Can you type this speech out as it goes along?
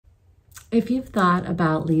If you've thought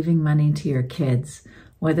about leaving money to your kids,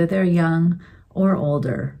 whether they're young or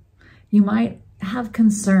older, you might have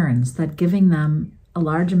concerns that giving them a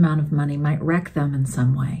large amount of money might wreck them in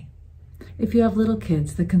some way. If you have little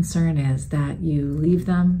kids, the concern is that you leave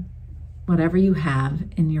them whatever you have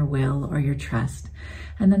in your will or your trust,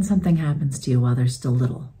 and then something happens to you while they're still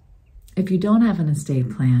little. If you don't have an estate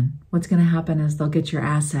plan, what's going to happen is they'll get your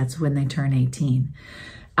assets when they turn 18,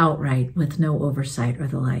 outright with no oversight or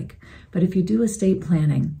the like. But if you do estate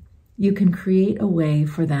planning, you can create a way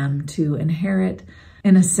for them to inherit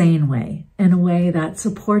in a sane way, in a way that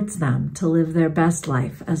supports them to live their best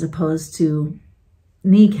life, as opposed to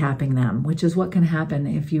kneecapping them, which is what can happen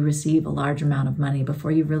if you receive a large amount of money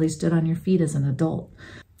before you really stood on your feet as an adult.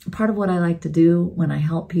 Part of what I like to do when I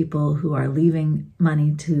help people who are leaving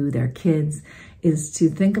money to their kids is to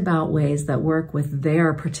think about ways that work with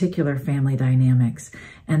their particular family dynamics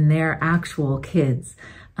and their actual kids,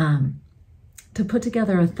 to put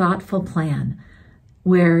together a thoughtful plan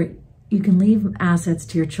where you can leave assets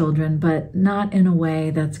to your children, but not in a way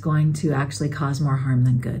that's going to actually cause more harm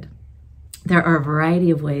than good. There are a variety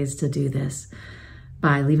of ways to do this.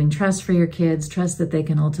 By leaving trust for your kids, trust that they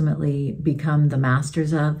can ultimately become the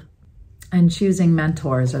masters of, and choosing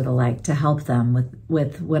mentors or the like to help them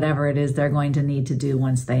with whatever it is they're going to need to do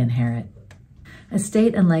once they inherit.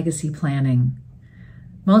 Estate and legacy planning,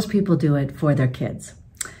 most people do it for their kids.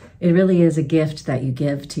 It really is a gift that you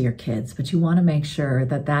give to your kids, but you want to make sure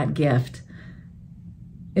that that gift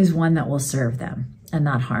is one that will serve them and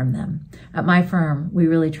not harm them. At my firm, we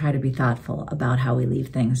really try to be thoughtful about how we leave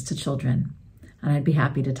things to children, and I'd be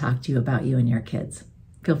happy to talk to you about you and your kids.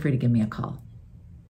 Feel free to give me a call.